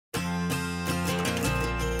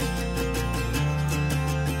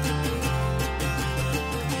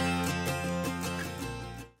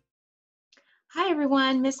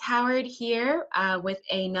everyone, Miss Howard here with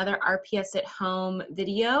another RPS at Home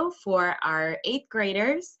video for our 8th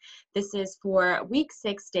graders. This is for week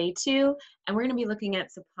 6, day 2, and we're going to be looking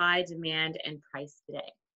at supply, demand, and price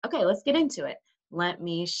today. Okay, let's get into it. Let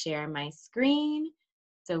me share my screen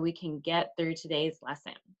so we can get through today's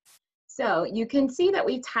lesson. So you can see that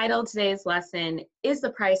we titled today's lesson, Is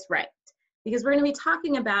the Price Right? Because we're going to be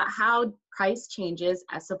talking about how price changes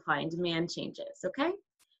as supply and demand changes, okay?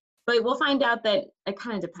 But we'll find out that it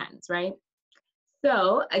kind of depends, right?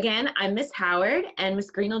 So again, I'm Miss Howard, and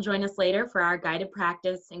Miss Green will join us later for our guided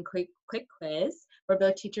practice and quick quiz. We're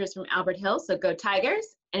both teachers from Albert Hill, so go Tigers.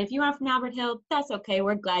 And if you aren't from Albert Hill, that's okay.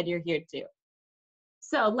 We're glad you're here too.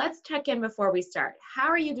 So let's check in before we start. How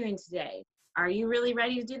are you doing today? Are you really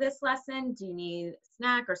ready to do this lesson? Do you need a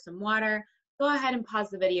snack or some water? Go ahead and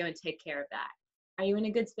pause the video and take care of that. Are you in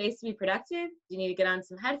a good space to be productive? Do you need to get on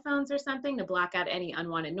some headphones or something to block out any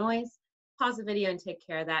unwanted noise? Pause the video and take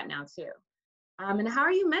care of that now too. And how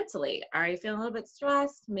are you mentally? Are you feeling a little bit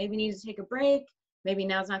stressed? Maybe need to take a break? Maybe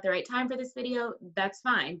now's not the right time for this video? That's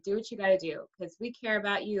fine. Do what you gotta do because we care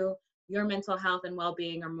about you. Your mental health and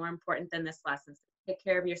well-being are more important than this lesson. So take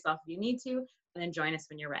care of yourself if you need to, and then join us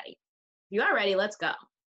when you're ready. If you are ready, let's go.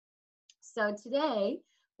 So today,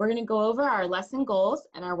 we're gonna go over our lesson goals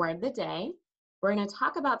and our word of the day. We're going to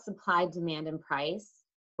talk about supply, demand, and price.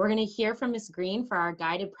 We're going to hear from Ms. Green for our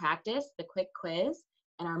guided practice, the quick quiz,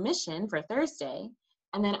 and our mission for Thursday.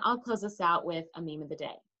 And then I'll close us out with a meme of the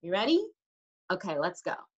day. You ready? Okay, let's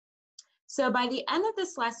go. So by the end of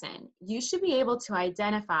this lesson, you should be able to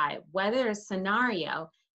identify whether a scenario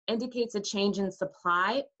indicates a change in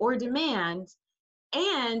supply or demand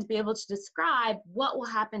and be able to describe what will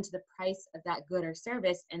happen to the price of that good or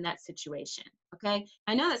service in that situation, okay?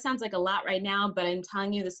 I know that sounds like a lot right now, but I'm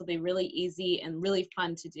telling you this will be really easy and really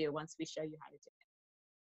fun to do once we show you how to do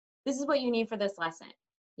it. This is what you need for this lesson.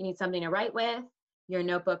 You need something to write with, your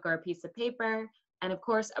notebook or a piece of paper, and of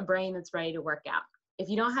course, a brain that's ready to work out. If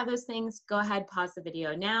you don't have those things, go ahead, pause the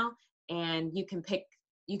video now, and you can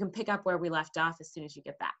pick up where we left off as soon as you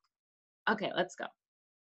get back. Okay, let's go.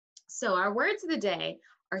 So our words of the day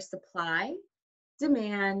are supply,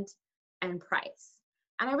 demand, and price.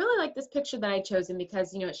 And I really like this picture that I chosen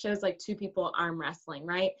because, you know, it shows like two people arm wrestling,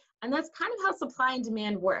 right? And that's kind of how supply and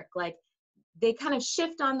demand work. Like they kind of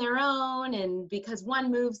shift on their own, and because one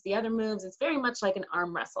moves, the other moves. It's very much like an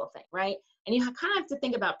arm wrestle thing, right? And you kind of have to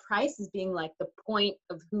think about price as being like the point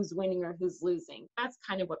of who's winning or who's losing. That's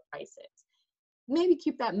kind of what price is. Maybe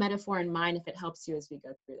keep that metaphor in mind if it helps you as we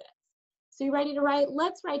go through this. So you ready to write?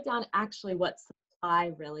 Let's write down actually what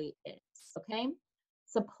supply really is, okay?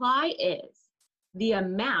 Supply is the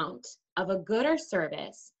amount of a good or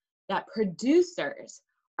service that producers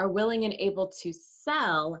are willing and able to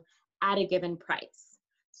sell at a given price.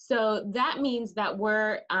 So that means that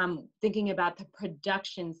we're thinking about the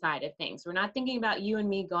production side of things. We're not thinking about you and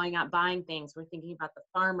me going out buying things. We're thinking about the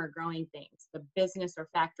farmer growing things, the business or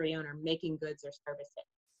factory owner making goods or services.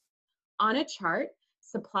 On a chart,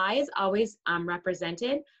 supply is always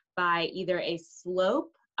represented by either a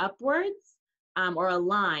slope upwards or a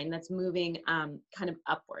line that's moving kind of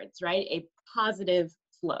upwards, right? A positive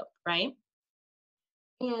slope, right?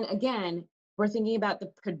 And again, we're thinking about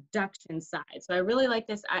the production side. So I really like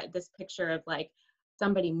this picture of like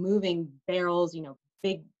somebody moving barrels, you know,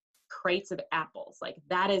 big crates of apples. Like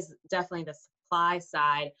that is definitely the supply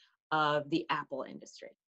side of the apple industry,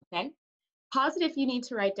 okay? Pause it if you need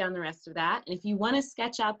to write down the rest of that. And if you want to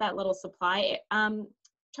sketch out that little supply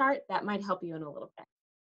chart, that might help you in a little bit.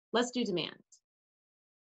 Let's do demand.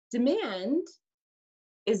 Demand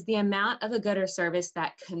is the amount of a good or service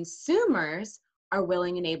that consumers are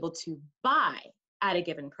willing and able to buy at a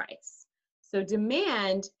given price. So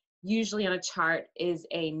demand usually on a chart is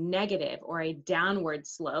a negative or a downward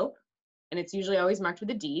slope, and it's usually always marked with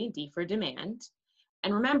a D, D for demand.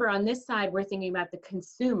 And remember, on this side, we're thinking about the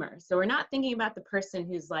consumer. So we're not thinking about the person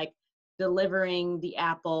who's like delivering the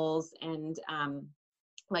apples and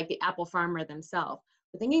like the apple farmer themselves.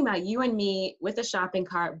 We're thinking about you and me with a shopping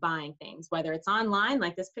cart buying things, whether it's online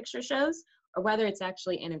like this picture shows, or whether it's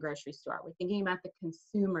actually in a grocery store. We're thinking about the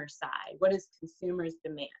consumer side. What is consumers'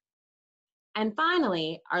 demand? And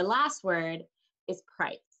finally, our last word is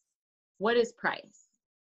price. What is price?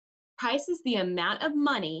 Price is the amount of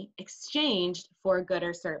money exchanged for a good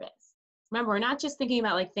or service. Remember, we're not just thinking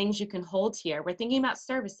about like things you can hold here. We're thinking about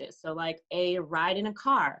services. So like a ride in a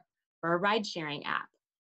car or a ride sharing app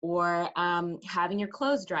or having your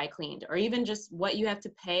clothes dry cleaned or even just what you have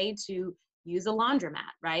to pay to use a laundromat,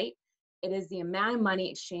 right? It is the amount of money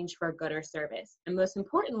exchanged for a good or service. And most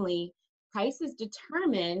importantly, price is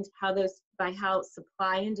determined by how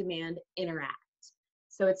supply and demand interact.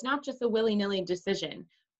 So it's not just a willy-nilly decision.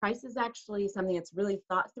 Price is actually something that's really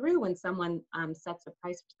thought through when someone sets a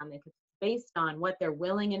price for something. It's based on what they're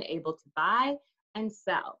willing and able to buy and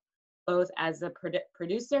sell, both as a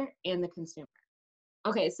producer and the consumer.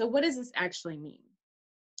 Okay, so what does this actually mean?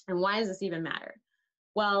 And why does this even matter?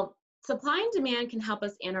 Well, supply and demand can help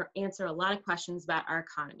us answer a lot of questions about our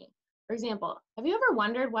economy. For example, have you ever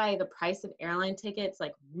wondered why the price of airline tickets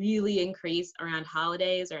like really increase around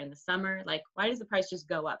holidays or in the summer? Like, why does the price just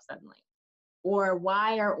go up suddenly? Or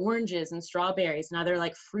why are oranges and strawberries and other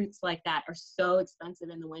like fruits like that are so expensive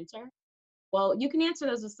in the winter? Well, you can answer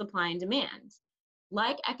those with supply and demand.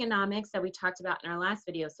 Like economics that we talked about in our last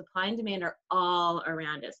video, supply and demand are all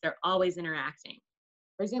around us. They're always interacting.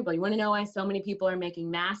 For example, you want to know why so many people are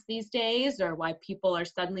making masks these days, or why people are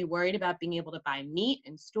suddenly worried about being able to buy meat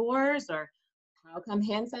in stores, or how come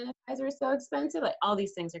hand sanitizer is so expensive? Like all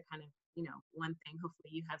these things are kind of, one thing.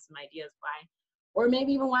 Hopefully you have some ideas why. Or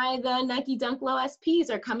maybe even why the Nike Dunk Low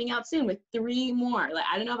SPs are coming out soon with 3 more. Like,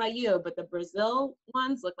 I don't know about you, but the Brazil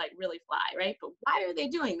ones look like really fly, right? But why are they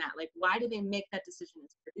doing that? Like, why do they make that decision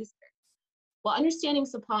as a producer? Well, understanding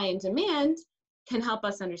supply and demand can help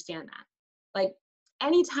us understand that. Like,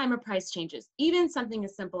 anytime a price changes, even something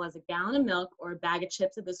as simple as a gallon of milk or a bag of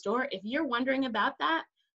chips at the store, if you're wondering about that,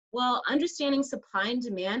 well, understanding supply and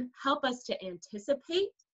demand help us to anticipate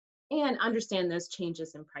and understand those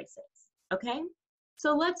changes in prices, okay?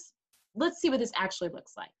 So let's see what this actually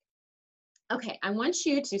looks like. Okay, I want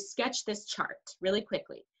you to sketch this chart really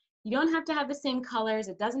quickly. You don't have to have the same colors.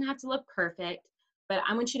 It doesn't have to look perfect, but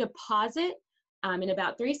I want you to pause it. In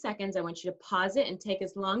about 3 seconds, I want you to pause it and take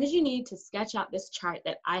as long as you need to sketch out this chart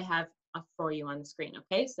that I have for you on the screen,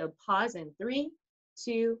 okay? So pause in 3,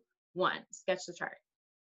 2, 1, sketch the chart.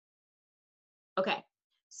 Okay,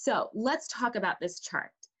 so let's talk about this chart.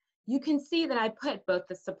 You can see that I put both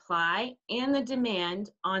the supply and the demand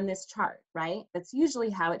on this chart, right? That's usually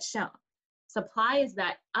how it's shown. Supply is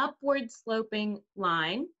that upward sloping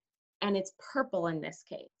line, and it's purple in this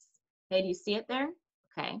case. Okay, do you see it there?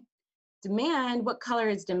 Okay. Demand, what color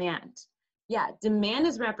is demand? Yeah, demand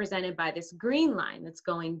is represented by this green line that's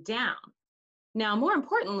going down. Now, more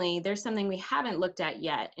importantly, there's something we haven't looked at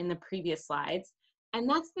yet in the previous slides, and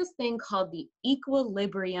that's this thing called the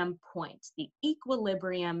equilibrium point, the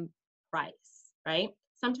equilibrium price, right?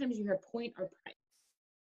 Sometimes you hear point or price.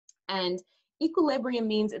 And equilibrium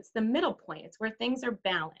means it's the middle point. It's where things are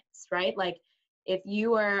balanced, right? Like if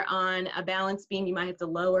you are on a balance beam, you might have to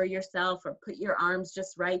lower yourself or put your arms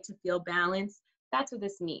just right to feel balanced. That's what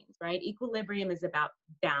this means, right? Equilibrium is about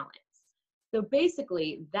balance. So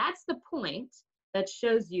basically, that's the point that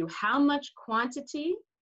shows you how much quantity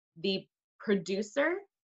the producer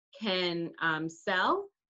can sell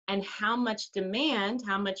and how much demand,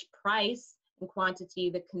 how much price and quantity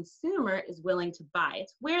the consumer is willing to buy.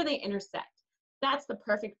 It's where they intersect. That's the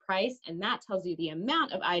perfect price, and that tells you the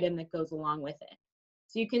amount of item that goes along with it.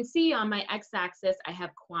 So you can see on my x-axis, I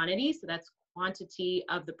have quantity, so that's quantity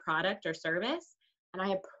of the product or service, and I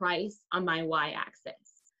have price on my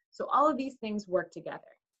y-axis. So all of these things work together.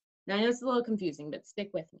 Now I know it's a little confusing, but stick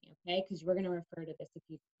with me, okay? Because we're gonna refer to this a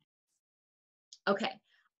few times. Okay,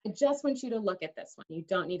 I just want you to look at this one. You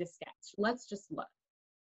don't need a sketch. Let's just look.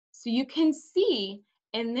 So you can see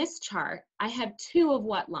in this chart, I have 2 of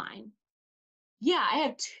what line? Yeah, I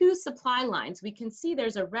have 2 supply lines. We can see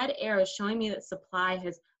there's a red arrow showing me that supply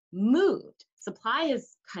has moved. Supply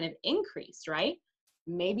has kind of increased, right?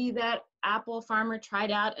 Maybe that apple farmer tried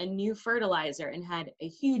out a new fertilizer and had a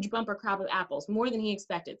huge bumper crop of apples, more than he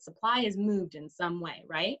expected. Supply has moved in some way,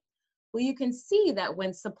 right? Well, you can see that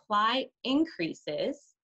when supply increases,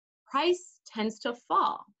 price tends to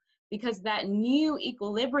fall because that new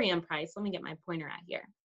equilibrium price, let me get my pointer out here.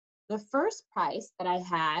 The first price that I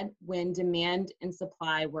had when demand and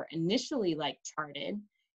supply were initially like charted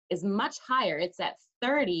is much higher. It's at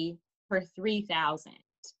 30 per 3,000.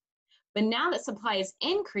 But now that supply has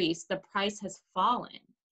increased, the price has fallen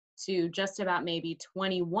to just about maybe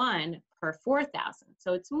 21 per 4,000.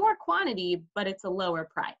 So it's more quantity, but it's a lower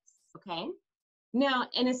price, okay? Now,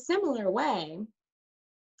 in a similar way,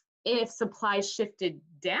 if supply shifted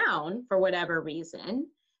down for whatever reason,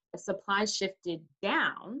 if supply shifted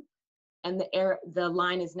down and the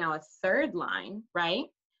line is now a 3rd line, right?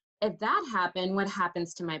 If that happened, what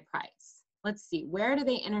happens to my price? Let's see, where do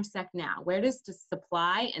they intersect now? Where does the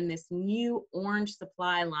supply and this new orange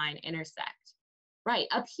supply line intersect? Right,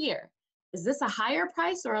 up here. Is this a higher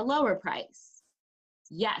price or a lower price?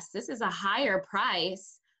 Yes, this is a higher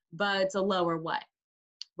price, but it's a lower what?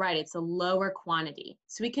 Right, it's a lower quantity.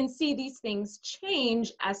 So we can see these things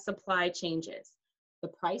change as supply changes. The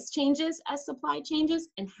price changes as supply changes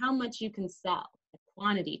and how much you can sell, the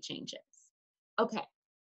quantity changes. Okay,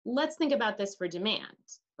 let's think about this for demand.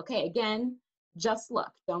 Okay, again, just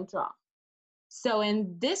look, don't draw. So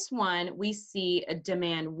in this one, we see a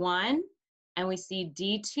demand 1, and we see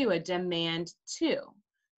D2, a demand 2.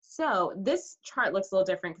 So this chart looks a little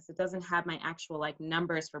different because it doesn't have my actual like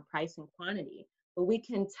numbers for price and quantity. But we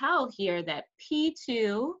can tell here that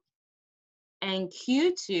P2 and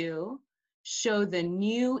Q2 show the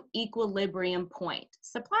new equilibrium point.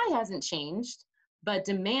 Supply hasn't changed, but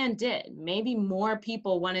demand did. Maybe more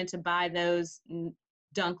people wanted to buy those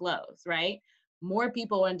dunk lows, right? More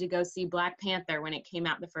people wanted to go see Black Panther when it came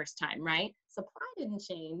out the first time, right? Supply didn't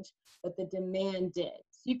change, but the demand did.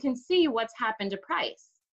 So you can see what's happened to price,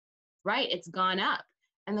 right? It's gone up,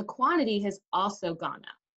 and the quantity has also gone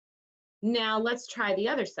up. Now let's try the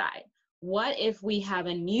other side. What if we have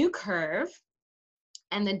a new curve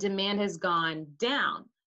and the demand has gone down?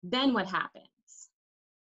 Then what happens?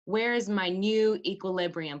 Where is my new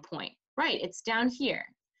equilibrium point? Right, it's down here.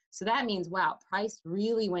 So that means, wow, price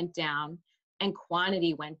really went down and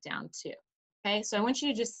quantity went down too. Okay, so I want you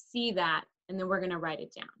to just see that, and then we're gonna write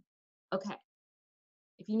it down. Okay,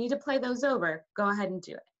 if you need to play those over, go ahead and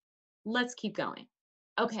do it. Let's keep going.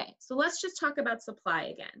 Okay, so let's just talk about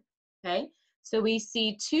supply again. Okay, so we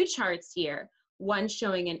see two charts here, one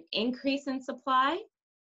showing an increase in supply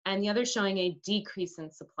and the other showing a decrease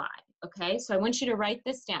in supply. Okay, so I want you to write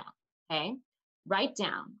this down. Okay, write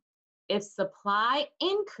down, if supply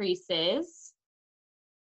increases,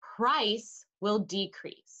 price will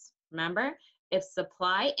decrease. Remember, if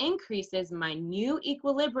supply increases, my new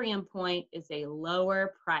equilibrium point is a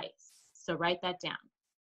lower price. So write that down.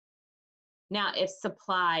 Now, if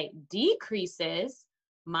supply decreases,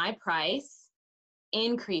 my price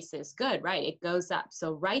increases. Good, right? It goes up.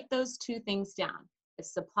 So write those two things down. If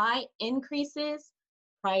supply increases,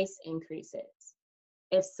 price increases.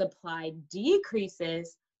 If supply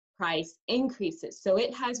decreases, price increases. So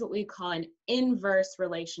it has what we call an inverse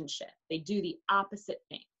relationship. They do the opposite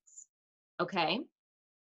things. Okay?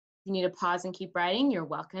 If you need to pause and keep writing, you're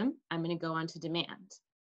welcome. I'm going to go on to demand.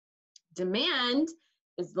 Demand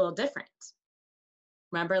is a little different.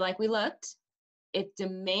 Remember, like we looked, if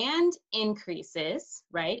demand increases,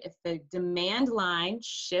 right? If the demand line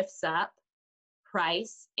shifts up,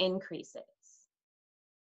 price increases.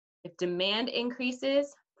 If demand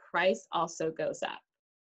increases, price also goes up.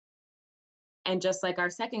 And just like our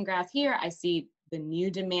second graph here, I see the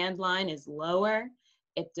new demand line is lower.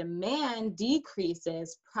 If demand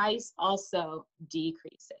decreases, price also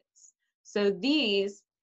decreases. So these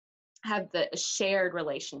have the shared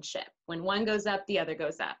relationship. When one goes up, the other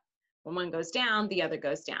goes up. When one goes down, the other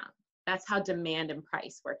goes down. That's how demand and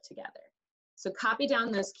price work together. So copy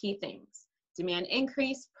down those key things. Demand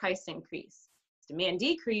increase, price increase. Demand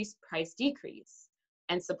decrease, price decrease.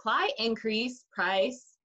 And supply increase,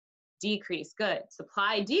 price decrease. Good.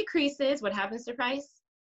 Supply decreases, what happens to price?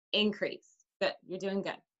 Increase. Good. You're doing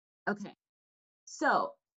good. Okay.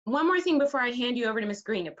 So one more thing before I hand you over to Ms.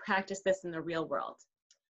 Green to practice this in the real world.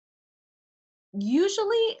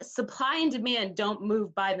 Usually supply and demand don't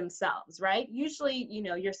move by themselves, right? Usually, you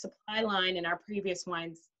know, your supply line in our previous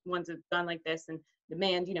ones have done like this, and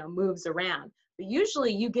demand, you know, moves around. But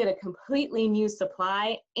usually you get a completely new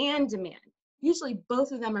supply and demand. Usually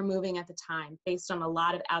both of them are moving at the time based on a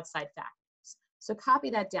lot of outside factors. So copy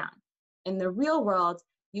that down. In the real world,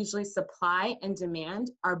 usually supply and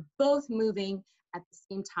demand are both moving at the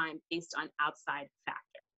same time based on outside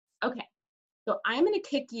factors. Okay. So I'm going to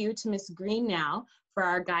kick you to Ms. Green now for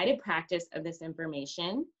our guided practice of this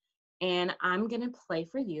information, and I'm going to play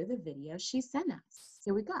for you the video she sent us.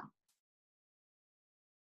 Here we go.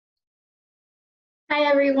 Hi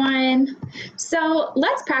everyone. So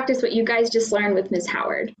let's practice what you guys just learned with Ms.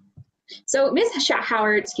 Howard. So Ms.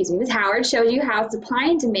 Howard showed you how supply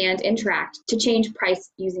and demand interact to change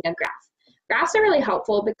price using a graph. Graphs are really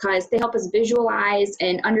helpful because they help us visualize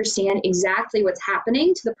and understand exactly what's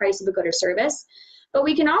happening to the price of a good or service, but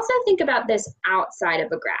we can also think about this outside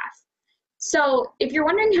of a graph. So if you're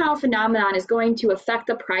wondering how a phenomenon is going to affect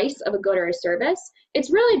the price of a good or a service,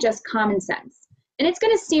 it's really just common sense. And it's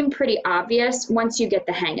going to seem pretty obvious once you get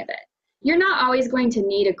the hang of it. You're not always going to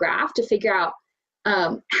need a graph to figure out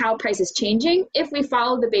how price is changing if we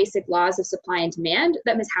follow the basic laws of supply and demand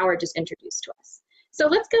that Ms. Howard just introduced to us. So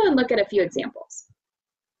let's go and look at a few examples.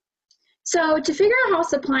 So to figure out how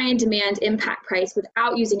supply and demand impact price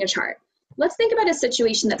without using a chart, let's think about a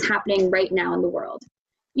situation that's happening right now in the world.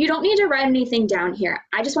 You don't need to write anything down here.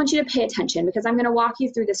 I just want you to pay attention because I'm going to walk you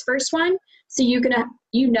through this first one so you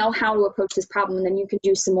know how to approach this problem, and then you can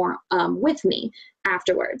do some more with me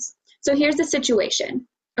afterwards. So here's the situation.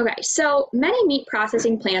 Okay, so many meat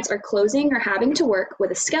processing plants are closing or having to work with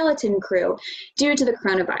a skeleton crew due to the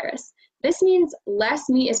coronavirus. This means less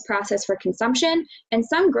meat is processed for consumption, and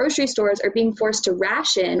some grocery stores are being forced to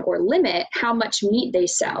ration or limit how much meat they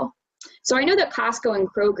sell. So I know that Costco and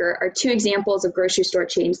Kroger are two examples of grocery store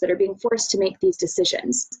chains that are being forced to make these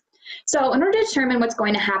decisions. So in order to determine what's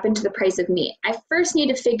going to happen to the price of meat, I first need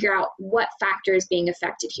to figure out what factor is being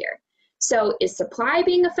affected here. So is supply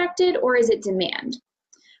being affected or is it demand?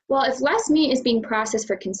 Well, if less meat is being processed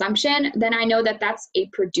for consumption, then I know that that's a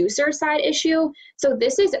producer side issue. So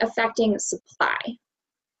this is affecting supply.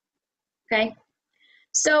 Okay,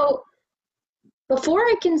 so before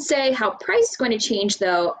I can say how price is going to change,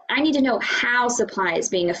 though, I need to know how supply is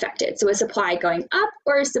being affected. So is supply going up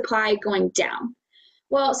or is supply going down?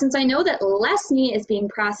 Well, since I know that less meat is being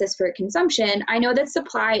processed for consumption, I know that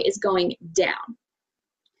supply is going down.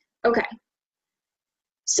 Okay.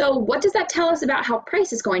 So what does that tell us about how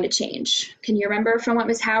price is going to change? Can you remember from what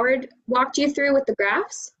Ms. Howard walked you through with the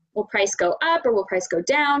graphs? Will price go up or will price go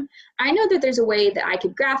down? I know that there's a way that I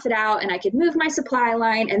could graph it out and I could move my supply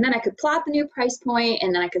line and then I could plot the new price point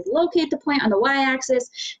and then I could locate the point on the y-axis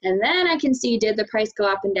and then I can see did the price go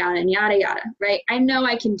up and down and yada yada, right? I know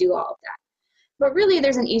I can do all of that. But really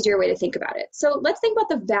there's an easier way to think about it. So let's think about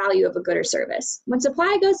the value of a good or service. When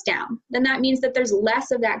supply goes down, then that means that there's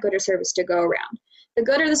less of that good or service to go around. The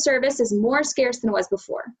good or the service is more scarce than it was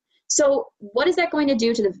before. So what is that going to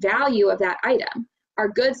do to the value of that item? Are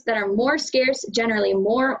goods that are more scarce generally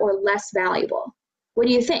more or less valuable? What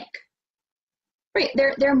do you think? Right,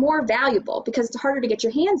 they're more valuable because it's harder to get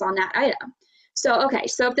your hands on that item. So, okay,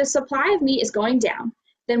 so if the supply of meat is going down,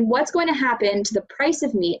 then what's going to happen to the price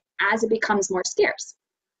of meat as it becomes more scarce?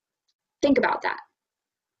 Think about that.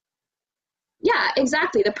 Yeah,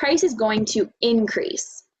 exactly. The price is going to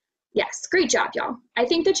increase. Yes, great job, y'all. I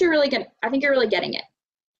think you're really getting it.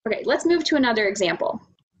 Okay, let's move to another example.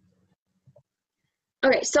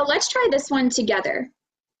 Okay, so let's try this one together.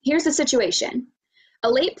 Here's the situation. A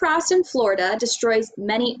late frost in Florida destroys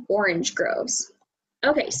many orange groves.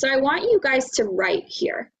 Okay, so I want you guys to write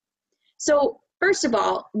here. So first of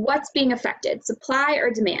all, what's being affected, supply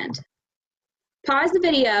or demand? Pause the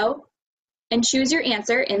video and choose your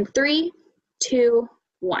answer in 3, 2,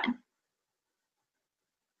 1.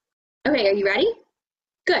 Okay, are you ready?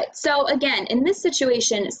 Good. So again, in this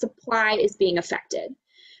situation, supply is being affected.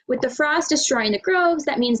 With the frost destroying the groves,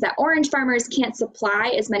 that means that orange farmers can't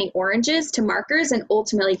supply as many oranges to markers and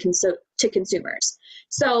ultimately to consumers.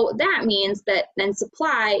 So that means that then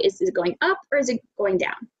supply is it going up or is it going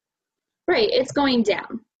down? Right, it's going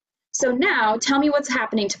down. So now tell me what's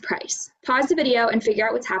happening to price. Pause the video and figure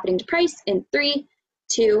out what's happening to price in 3,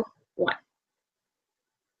 2, 1.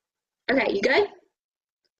 Okay, you good?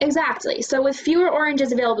 Exactly. So with fewer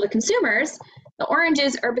oranges available to consumers, the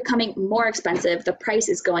oranges are becoming more expensive. The price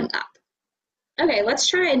is going up. Okay, let's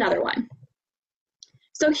try another one.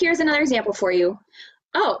 So here's another example for you.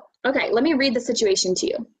 Oh, okay, let me read the situation to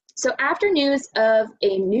you. So after news of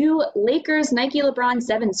a new Lakers Nike LeBron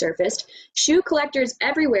 7 surfaced, shoe collectors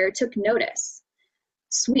everywhere took notice.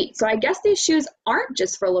 Sweet, so I guess these shoes aren't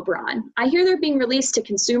just for LeBron. I hear they're being released to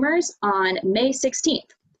consumers on May 16th.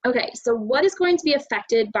 Okay, so what is going to be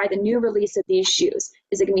affected by the new release of these shoes?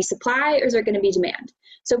 Is it going to be supply or is it going to be demand?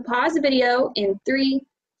 So pause the video in 3,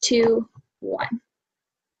 2, 1.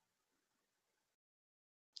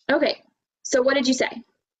 Okay, so what did you say?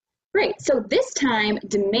 Great, so this time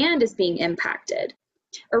demand is being impacted.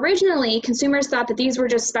 Originally, consumers thought that these were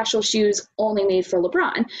just special shoes only made for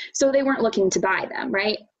LeBron, so they weren't looking to buy them,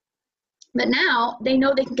 right? But now they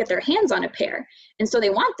know they can get their hands on a pair, and so they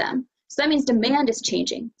want them. So that means demand is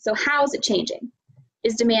changing. So how is it changing?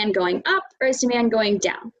 Is demand going up or is demand going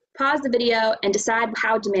down? Pause the video and decide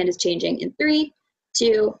how demand is changing in 3,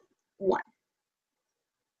 2, 1.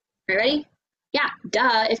 Are you ready? Yeah,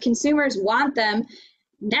 duh. If consumers want them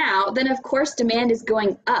now, then of course demand is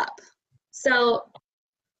going up. So,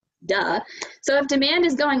 duh. So if demand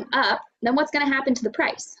is going up, then what's going to happen to the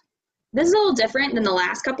price? This is a little different than the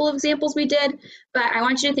last couple of examples we did, but I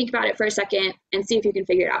want you to think about it for a second and see if you can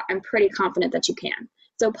figure it out. I'm pretty confident that you can.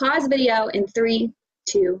 So pause the video in 3,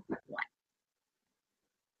 2, 1.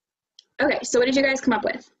 Okay, so what did you guys come up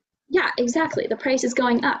with? Yeah, exactly. The price is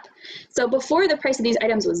going up. So before, the price of these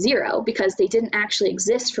items was 0 because they didn't actually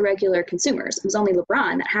exist for regular consumers. It was only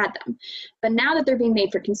LeBron that had them. But now that they're being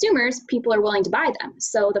made for consumers, people are willing to buy them.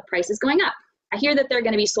 So the price is going up. I hear that they're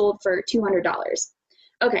going to be sold for $200.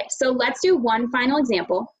 Okay, so let's do one final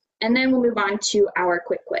example, and then we'll move on to our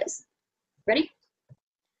quick quiz. Ready?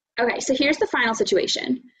 Okay, so here's the final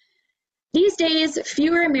situation. These days,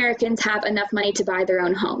 fewer Americans have enough money to buy their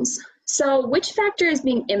own homes. So which factor is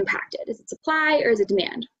being impacted? Is it supply or is it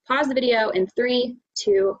demand? Pause the video in 3,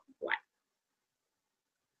 2, 1.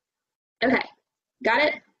 Okay, got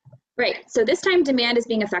it? Right, so this time demand is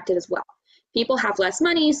being affected as well. People have less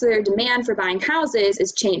money, so their demand for buying houses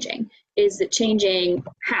is changing. Is it changing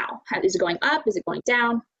how? Is it going up? Is it going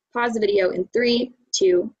down? Pause the video in 3,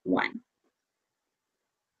 2, 1.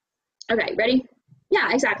 Okay, ready?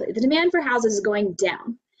 Yeah, exactly. The demand for houses is going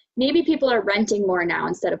down. Maybe people are renting more now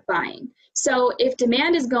instead of buying. So if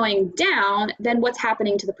demand is going down, then what's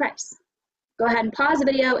happening to the price? Go ahead and pause the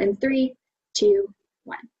video in 3, 2,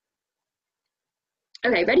 1.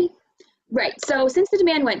 Okay, ready? Right, so since the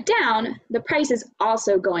demand went down, the price is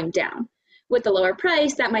also going down. With the lower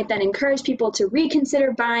price, that might then encourage people to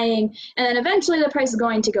reconsider buying, and then eventually the price is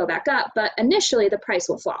going to go back up, but initially the price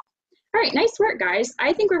will fall. All right, nice work, guys.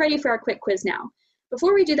 I think we're ready for our quick quiz now.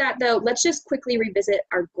 Before we do that, though, let's just quickly revisit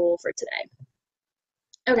our goal for today.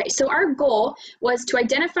 Okay, so our goal was to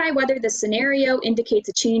identify whether the scenario indicates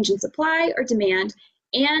a change in supply or demand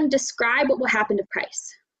and describe what will happen to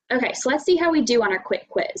price. Okay, so let's see how we do on our quick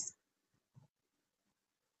quiz.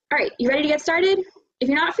 All right, you ready to get started? If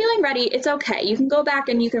you're not feeling ready, it's okay. You can go back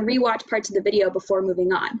and you can rewatch parts of the video before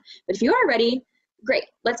moving on. But if you are ready, great,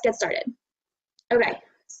 let's get started. Okay,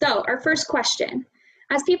 so our first question.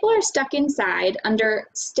 As people are stuck inside under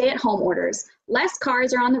stay-at-home orders, less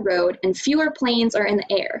cars are on the road and fewer planes are in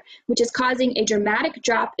the air, which is causing a dramatic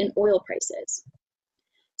drop in oil prices.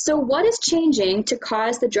 So what is changing to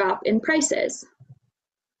cause the drop in prices?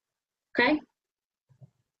 Okay,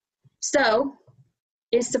 so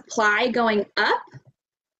is supply going up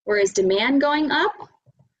or is demand going up?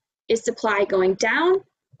 Is supply going down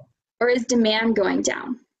or is demand going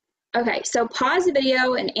down? Okay, so pause the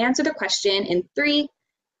video and answer the question in 3,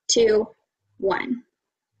 2, 1.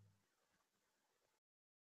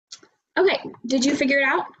 Okay, did you figure it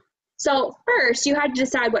out? So first you had to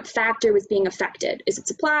decide what factor was being affected. Is it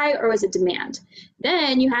supply or was it demand?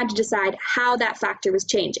 Then you had to decide how that factor was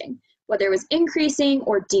changing, whether it was increasing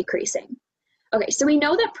or decreasing. Okay, so we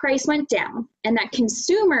know that price went down and that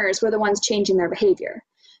consumers were the ones changing their behavior.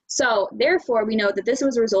 So therefore, we know that this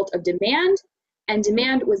was a result of demand and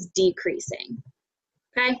demand was decreasing.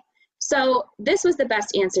 Okay, so this was the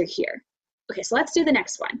best answer here. Okay, so let's do the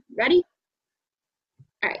next one. Ready?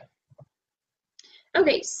 All right.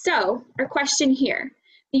 Okay, so our question here.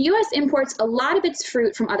 The US imports a lot of its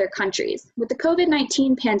fruit from other countries. With the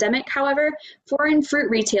COVID-19 pandemic, however, foreign fruit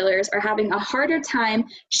retailers are having a harder time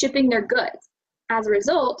shipping their goods. As a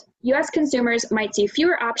result, US consumers might see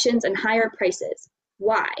fewer options and higher prices.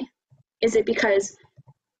 Why? Is it because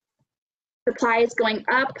supply is going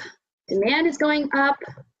up, demand is going up,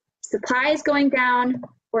 supply is going down,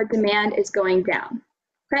 or demand is going down?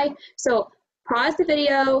 Okay, so pause the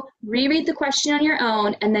video, reread the question on your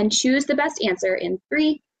own, and then choose the best answer in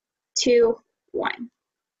 3, 2, 1.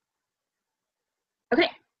 Okay,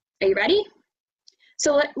 are you ready?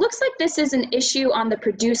 So it looks like this is an issue on the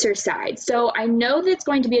producer side. So I know that it's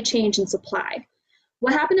going to be a change in supply.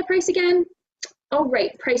 What happened to price again? Oh,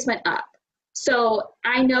 right, price went up. So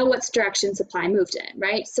I know what direction supply moved in,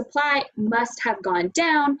 right? Supply must have gone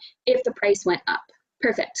down if the price went up.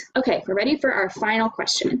 Perfect. Okay, we're ready for our final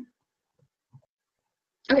question.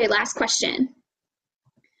 Okay, last question.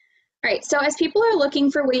 All right, so as people are looking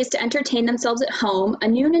for ways to entertain themselves at home,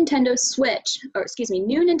 new Nintendo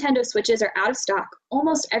Switches are out of stock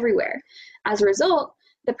almost everywhere. As a result,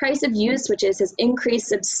 the price of used Switches has increased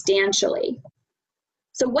substantially.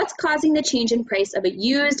 So what's causing the change in price of a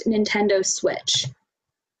used Nintendo Switch?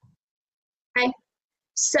 Okay,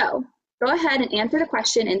 so go ahead and answer the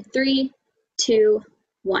question in 3, 2,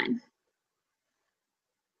 1.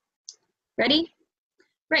 Ready?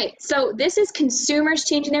 Right, so this is consumers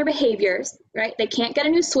changing their behaviors, right? They can't get a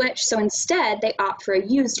new Switch, so instead they opt for a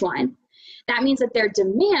used one. That means that their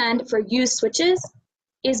demand for used Switches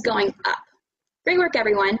is going up. Great work,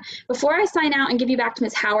 everyone. Before I sign out and give you back to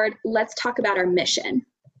Ms. Howard, let's talk about our mission.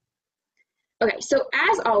 Okay, so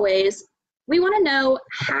as always, we want to know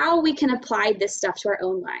how we can apply this stuff to our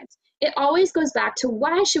own lives. It always goes back to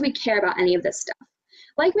why should we care about any of this stuff?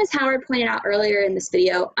 Like Ms. Howard pointed out earlier in this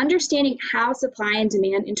video, understanding how supply and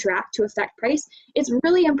demand interact to affect price is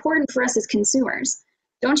really important for us as consumers.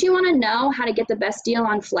 Don't you want to know how to get the best deal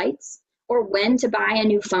on flights or when to buy a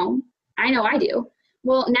new phone? I know I do.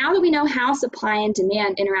 Well, now that we know how supply and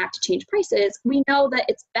demand interact to change prices, we know that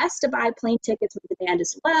it's best to buy plane tickets when demand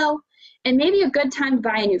is low, and maybe a good time to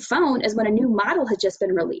buy a new phone is when a new model has just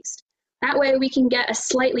been released. That way we can get a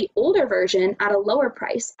slightly older version at a lower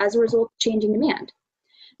price as a result of changing demand.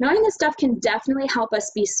 Knowing this stuff can definitely help us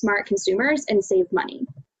be smart consumers and save money.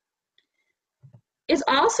 It's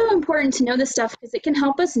also important to know this stuff because it can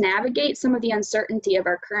help us navigate some of the uncertainty of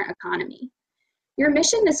our current economy. Your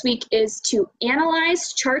mission this week is to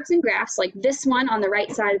analyze charts and graphs like this one on the right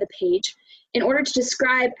side of the page in order to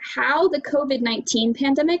describe how the COVID-19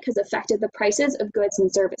 pandemic has affected the prices of goods and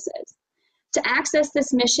services. To access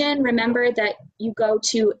this mission, remember that you go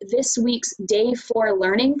to this week's Day 4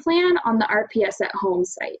 learning plan on the RPS at Home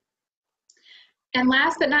site. And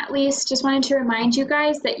last but not least, just wanted to remind you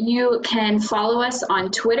guys that you can follow us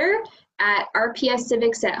on Twitter at RPS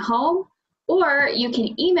Civics at Home, or you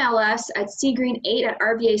can email us at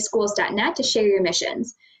cgreen8@rvaschools.net to share your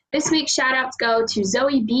missions. This week's shout outs go to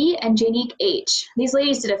Zoe B and Janique H. These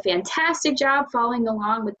ladies did a fantastic job following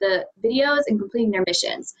along with the videos and completing their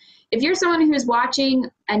missions. If you're someone who's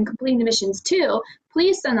watching and completing the missions too,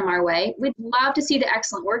 please send them our way. We'd love to see the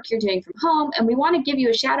excellent work you're doing from home, and we want to give you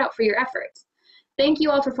a shout out for your efforts. Thank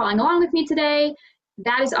you all for following along with me today.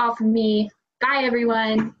 That is all from me. Bye,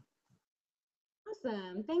 everyone.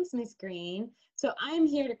 Awesome. Thanks, Miss Green. So I'm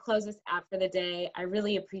here to close this out for the day. I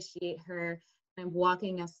really appreciate her and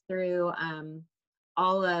walking us through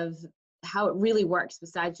all of how it really works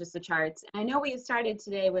besides just the charts. And I know we started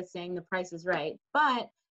today with saying the price is right,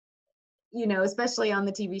 but you know, especially on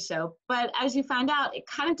the TV show. But as you find out, it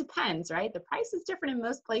kind of depends, right? The price is different in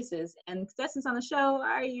most places, and contestants on the show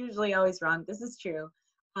are usually always wrong. This is true.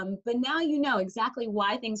 But now you know exactly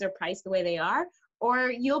why things are priced the way they are, or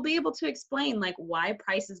you'll be able to explain like why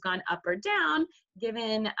price has gone up or down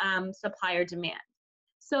given supply or demand.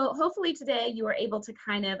 So hopefully today you are able to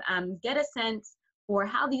kind of get a sense for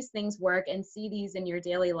how these things work and see these in your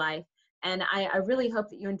daily life. And I really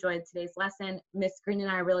hope that you enjoyed today's lesson. Miss Green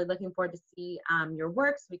and I are really looking forward to see your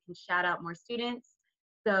work so we can shout out more students.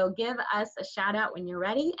 So give us a shout out when you're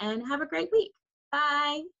ready and have a great week.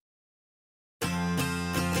 Bye.